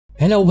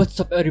Hello, what's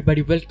up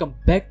everybody, welcome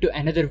back to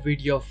another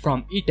video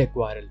from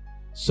eTechViral.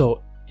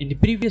 So in the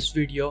previous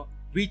video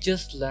we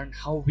just learned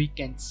how we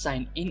can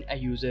sign in a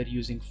user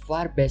using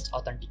Firebase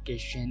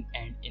authentication,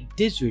 and in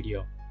this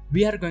video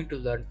we are going to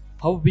learn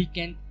how we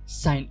can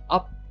sign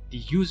up the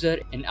user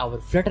in our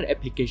Flutter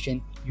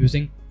application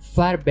using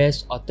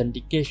Firebase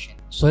authentication.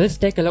 So let's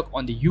take a look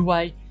on the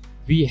UI.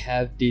 We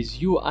have this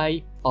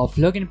UI of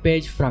login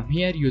page. From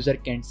here user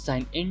can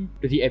sign in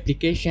to the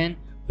application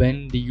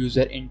when the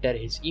user enter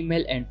his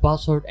email and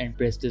password and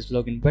press this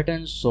login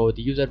button. So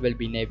the user will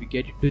be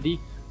navigated to the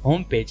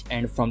home page,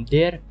 and from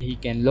there he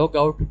can log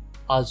out.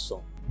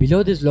 Also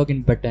below this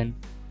login button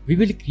we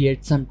will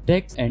create some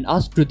text and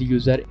ask to the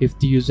user if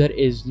the user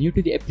is new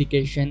to the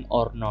application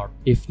or not.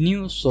 If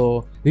new,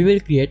 so we will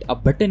create a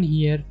button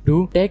here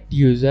to take the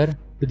user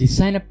to the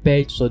sign up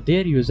page, so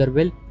their user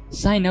will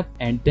sign up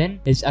and then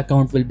his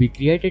account will be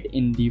created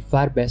in the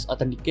Firebase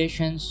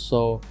authentication.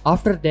 So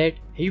after that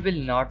he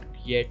will not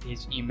create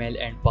his email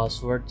and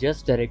password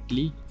just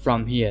directly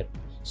from here.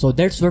 So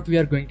that's what we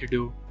are going to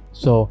do.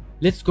 So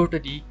let's go to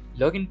the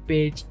login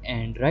page,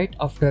 and right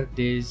after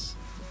this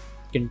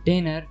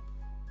container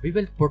we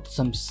will put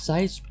some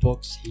size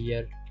box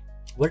here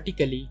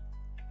vertically,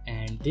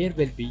 and there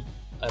will be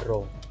a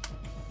row.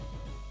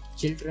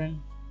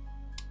 Children,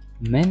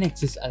 main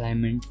axis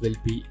alignment will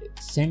be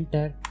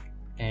center,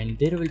 and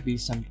there will be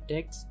some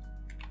text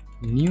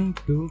new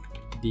to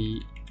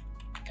the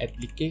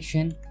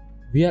application.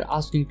 We are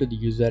asking to the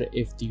user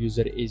if the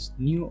user is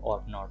new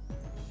or not.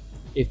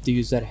 If the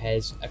user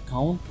has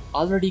account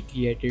already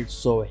created,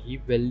 so he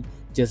will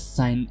just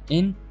sign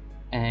in,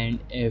 and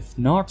if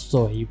not,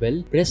 so he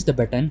will press the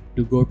button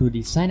to go to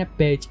the sign up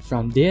page.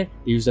 From there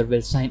the user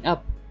will sign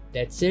up.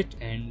 That's it.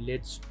 And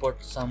let's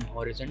put some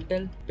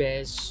horizontal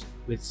space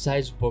with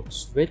size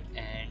box width,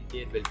 and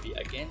there will be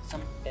again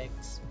some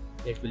text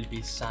that will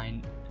be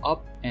sign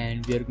up,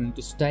 and we are going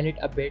to style it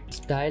a bit.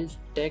 Style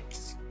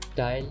text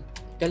style,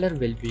 color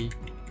will be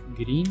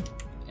green,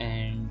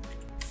 and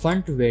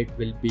font weight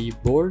will be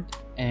bold,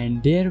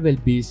 and there will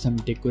be some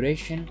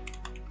decoration,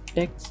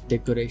 text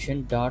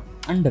decoration dot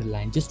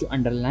underline, just to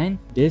underline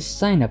this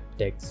sign up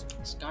text.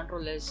 Let's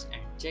Ctrl S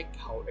and check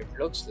how it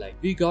looks like.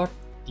 We got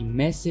the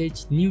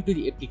message new to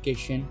the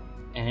application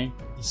and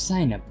the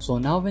sign up. So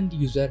now when the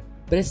user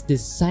press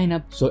this sign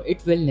up, so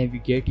it will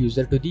navigate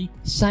user to the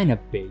sign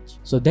up page.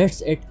 So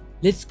that's it.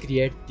 Let's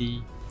create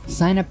the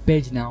sign up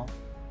page now.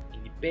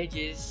 In the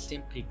pages,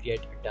 simply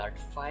create a Dart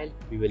file.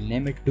 We will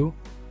name it to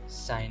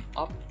sign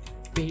up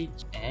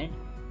page, and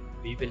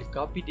we will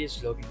copy this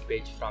login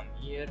page from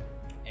here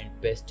and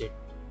paste it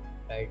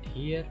right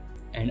here.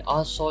 And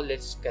also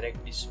let's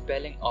correct the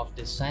spelling of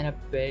the sign up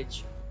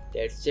page.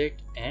 That's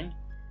it. And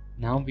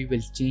now we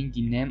will change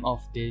the name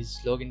of this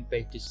login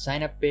page to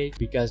sign up page,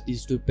 because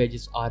these two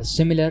pages are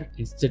similar.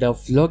 Instead of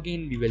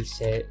login we will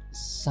say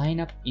sign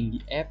up in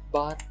the app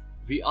bar.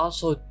 We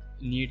also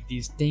need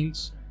these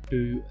things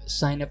to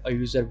sign up a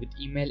user with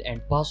email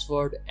and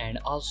password, and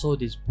also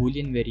this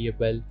boolean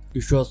variable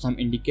to show some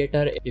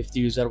indicator if the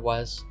user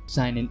was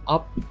signing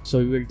up. So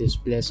we will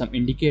display some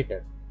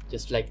indicator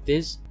just like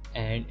this.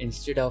 And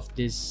instead of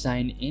this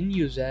sign in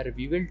user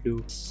we will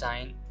do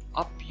sign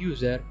up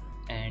user,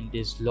 and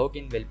this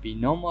login will be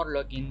no more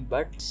login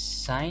but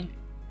sign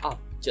up,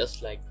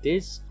 just like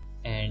this.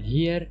 And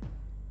here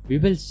we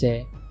will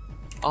say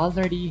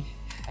already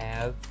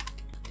have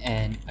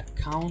an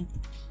account.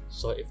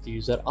 So if the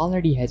user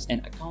already has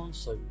an account,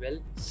 so we will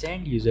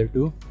send user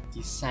to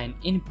the sign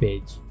in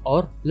page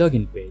or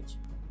login page.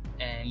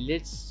 And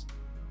let's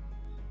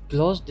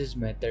close this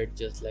method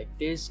just like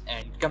this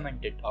and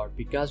comment it out,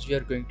 because we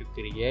are going to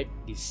create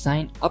the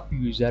sign up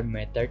user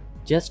method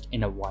just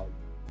in a while.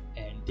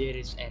 And there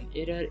is an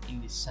error in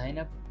the sign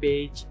up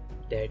page,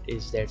 that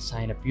is that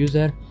sign up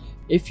user.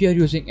 If you are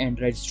using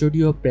Android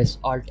Studio, press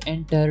Alt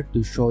Enter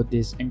to show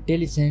this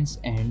IntelliSense,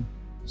 and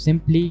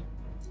simply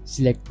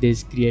select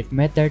this create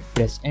method,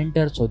 press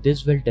enter. So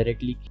this will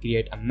directly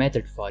create a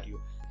method for you,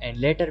 and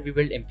later we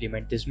will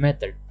implement this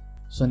method.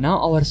 So now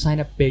our sign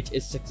up page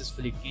is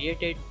successfully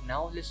created.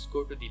 Now let's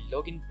go to the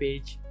login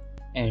page,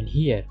 and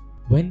here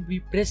when we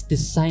press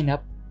this sign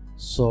up,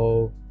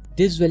 so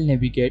this will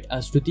navigate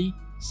us to the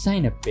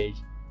sign up page.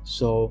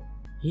 So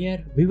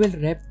here we will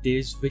wrap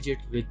this widget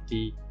with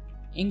the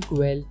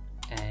inkwell,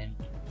 and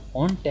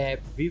on tab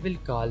we will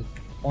call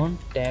on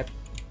tab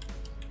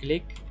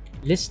click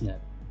listener,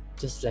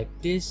 just like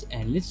this.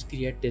 And let's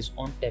create this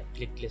on tab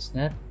click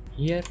listener.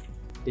 Here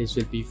this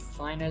will be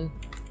final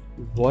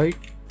void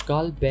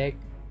callback,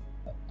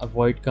 a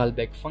void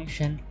callback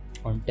function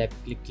on tab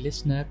click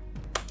listener,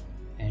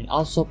 and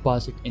also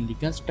pass it in the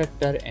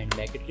constructor and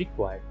make it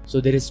required. So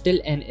there is still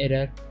an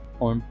error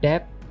on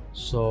tab,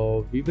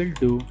 so we will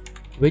do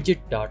widget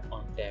dot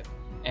on tab,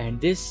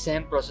 and this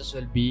same process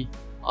will be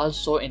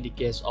also in the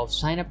case of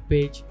sign up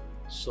page.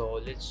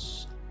 So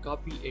let's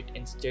copy it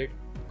instead,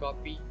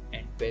 copy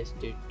and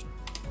paste it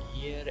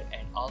here,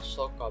 and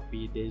also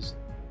copy this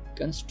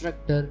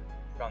constructor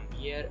from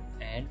here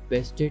and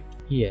paste it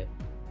here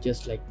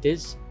just like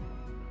this.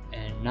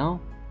 And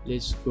now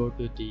let's go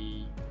to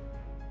the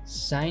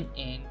sign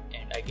in,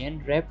 and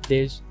again wrap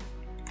this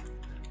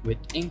with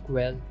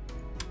inkwell,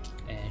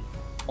 and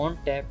on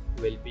tap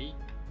will be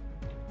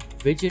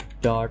widget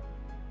dot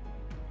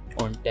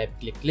on tap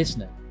click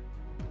listener.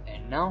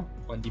 And now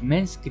on the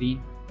main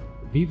screen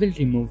we will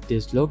remove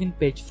this login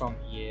page from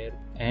here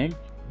and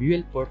we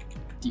will put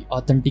the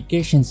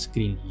authentication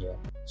screen here.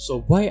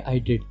 So why I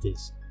did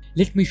this?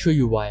 Let me show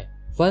you why.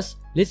 First,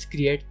 let's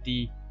create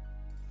the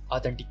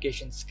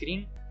authentication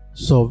screen.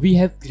 So we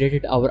have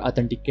created our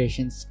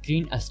authentication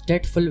screen a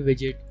stateful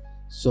widget.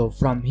 So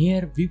from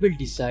here we will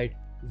decide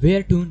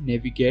where to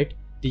navigate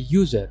the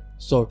user.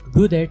 So to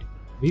do that,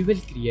 we will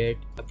create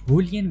a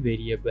boolean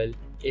variable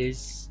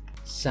is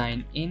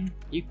sign in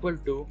equal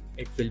to,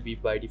 it will be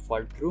by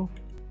default true.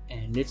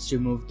 And let's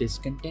remove this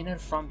container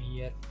from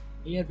here.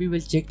 Here we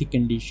will check the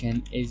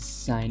condition is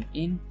sign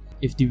in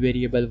if the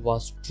variable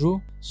was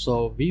true.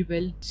 So we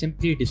will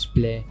simply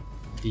display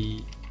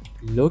the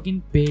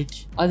login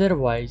page,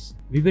 otherwise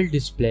we will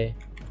display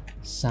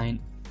sign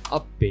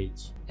up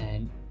page,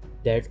 and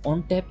that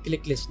on tap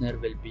click listener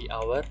will be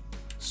our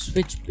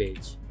switch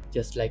page,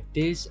 just like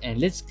this. And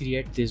let's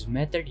create this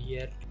method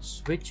here,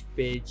 switch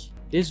page.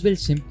 This will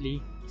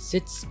simply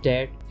set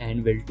stat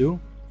and will do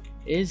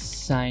is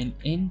sign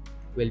in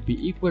will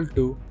be equal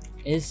to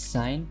is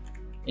sign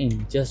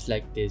in, just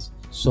like this.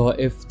 So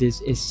if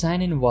this is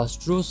sign in was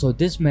true, so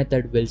this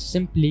method will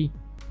simply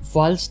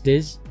false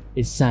this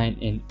is sign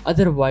in,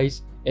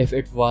 otherwise if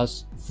it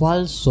was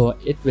false, so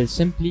it will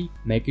simply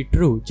make it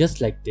true, just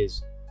like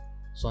this.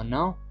 So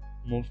now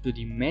move to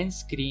the main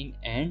screen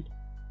and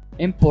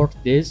import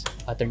this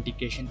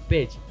authentication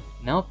page.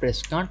 Now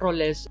press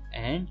Ctrl S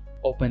and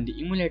open the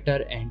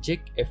emulator and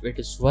check if it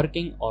is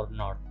working or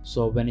not.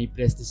 So when I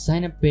press the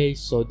sign up page,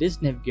 so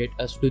this navigates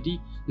us to the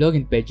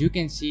login page. You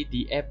can see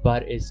the app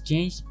bar is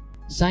changed,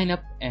 sign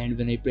up, and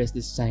when I press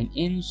this sign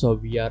in, so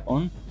we are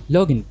on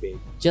login page,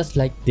 just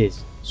like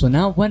this. So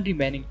now one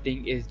remaining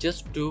thing is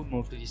just to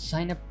move to the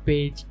sign up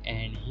page,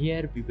 and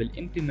here we will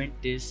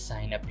implement this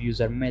sign up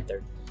user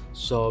method.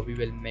 So we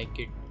will make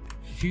it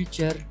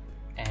future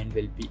and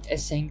will be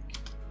async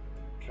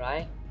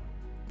try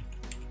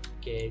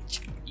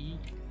catch e,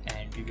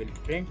 and we will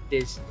print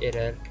this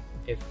error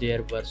if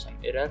there were some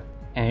error.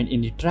 And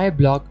in the try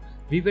block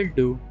we will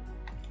do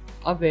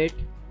await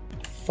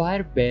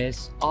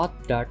Firebase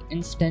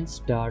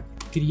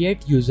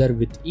auth.instance.create user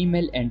with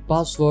email and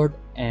password,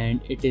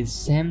 and it is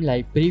same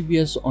like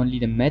previous, only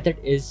the method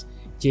is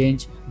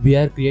changed. We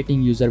are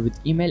creating user with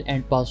email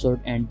and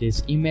password, and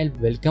this email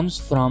will comes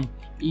from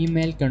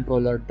email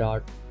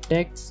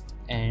controller.text,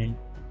 and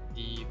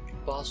the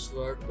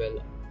password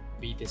will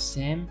be the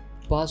same,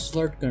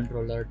 password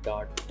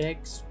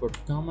controller.text, put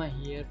comma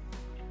here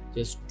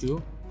just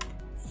to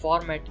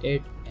format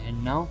it.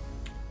 And now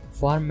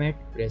format,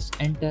 press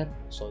enter,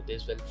 so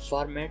this will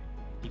format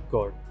the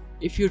code.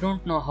 If you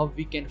don't know how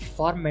we can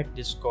format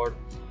this code,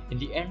 in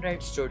the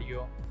Android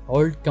Studio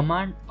hold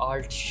Command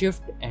Alt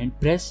Shift and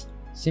press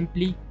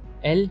simply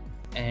L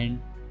and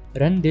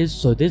run this,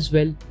 so this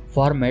will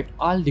format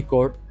all the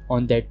code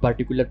on that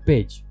particular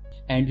page.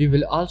 And we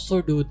will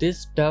also do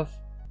this stuff,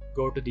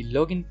 go to the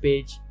login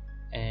page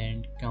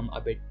and come a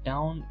bit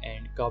down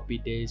and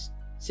copy this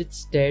set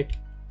state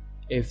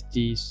if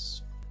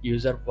this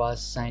user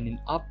was signing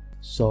up.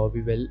 So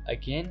we will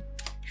again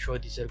show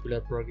the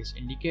circular progress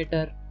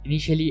indicator.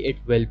 Initially it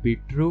will be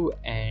true,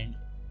 and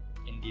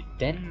in the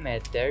then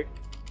method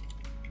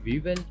we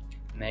will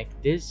make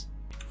this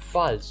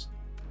false,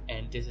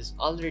 and this is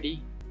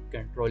already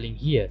controlling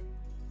here.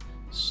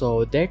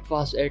 So that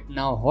was it.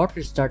 Now hot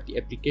restart the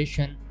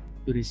application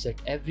to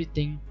reset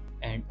everything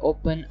and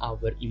open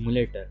our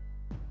emulator.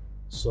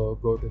 So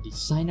go to the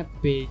sign up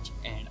page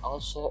and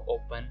also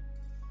open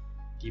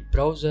the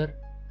browser.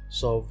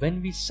 So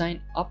when we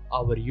sign up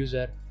our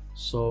user,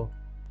 so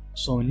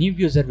new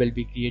user will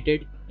be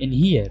created in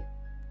here.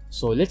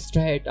 So let's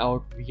try it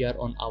out. We are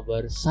on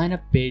our sign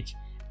up page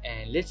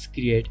and let's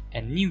create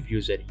a new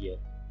user here.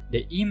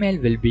 The email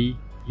will be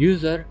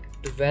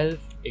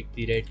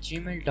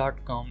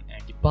user12@gmail.com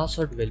and the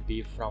password will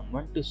be from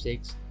 1 to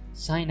 6.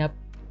 Sign up.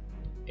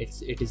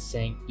 It is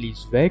saying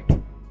please wait.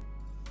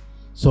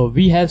 So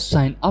we have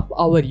signed up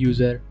our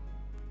user,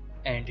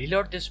 and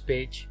reload this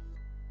page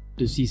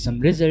to see some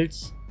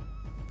results.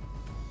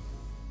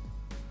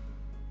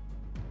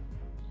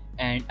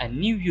 And a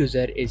new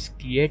user is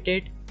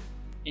created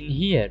in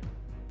here,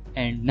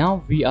 and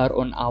now we are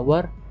on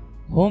our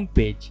home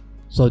page.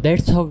 So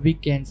that's how we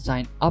can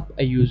sign up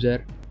a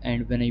user.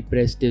 And when I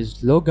press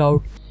this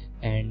logout,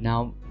 and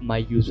now my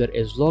user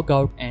is logged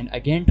out, and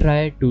again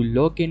try to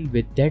log in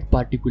with that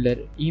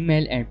particular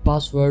email and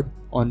password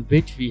on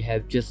which we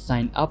have just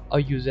signed up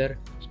a user.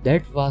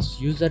 That was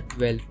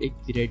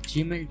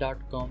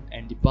user12@gmail.com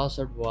and the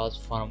password was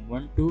from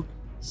 1 to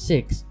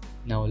 6.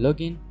 Now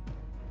login,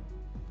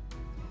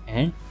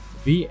 and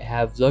we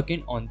have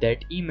logged on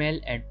that email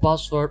and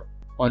password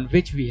on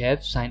which we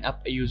have signed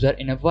up a user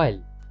in a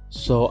while.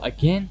 So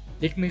again,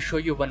 let me show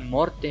you one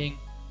more thing.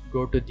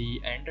 Go to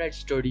the Android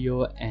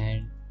Studio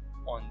and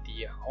on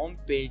the home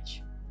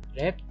page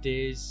wrap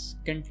this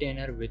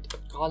container with a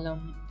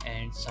column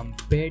and some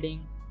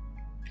padding,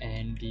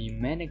 and the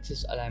main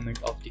axis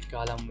alignment of the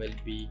column will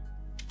be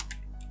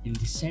in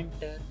the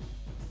center,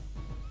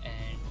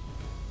 and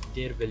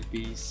there will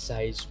be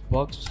size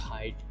box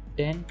height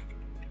 10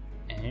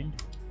 and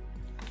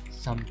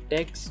some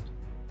text.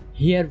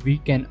 Here we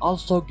can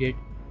also get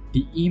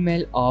the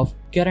email of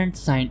current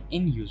signed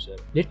in user.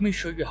 Let me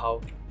show you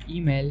how.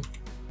 Email,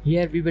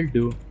 here we will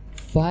do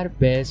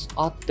Firebase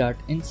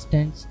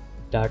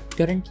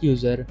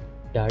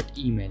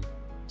auth.instance.currentuser.email,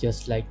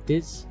 just like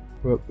this.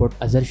 Put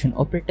assertion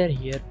operator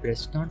here,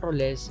 press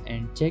Ctrl S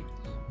and check.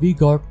 We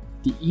got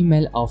the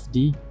email of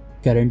the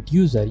current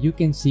user. You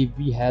can see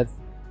we have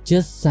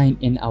just signed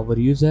in our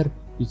user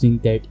using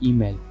that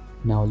email.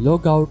 Now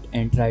log out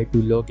and try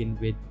to log in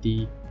with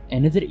the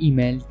another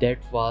email that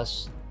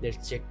was,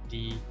 let's check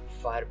the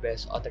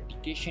Firebase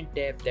authentication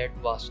tab, that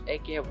was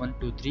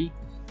ak123.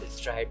 Let's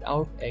try it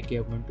out,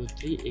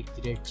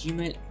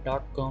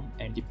 ak123@gmail.com,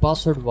 and the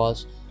password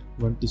was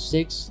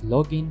 126.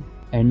 Login,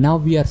 and now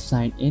we are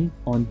signed in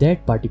on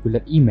that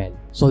particular email.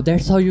 So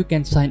that's how you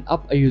can sign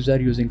up a user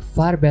using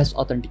Firebase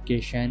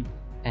authentication,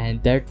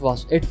 and that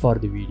was it for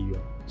the video.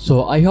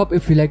 So I hope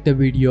if you like the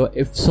video,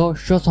 if so,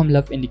 show some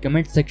love in the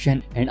comment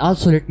section, and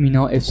also let me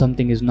know if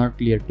something is not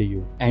clear to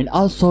you. And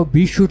also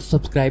be sure to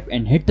subscribe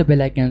and hit the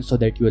bell icon so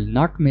that you will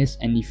not miss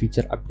any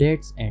future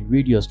updates and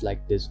videos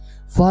like this.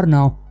 For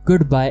now,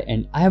 goodbye,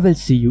 and I will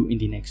see you in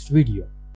the next video.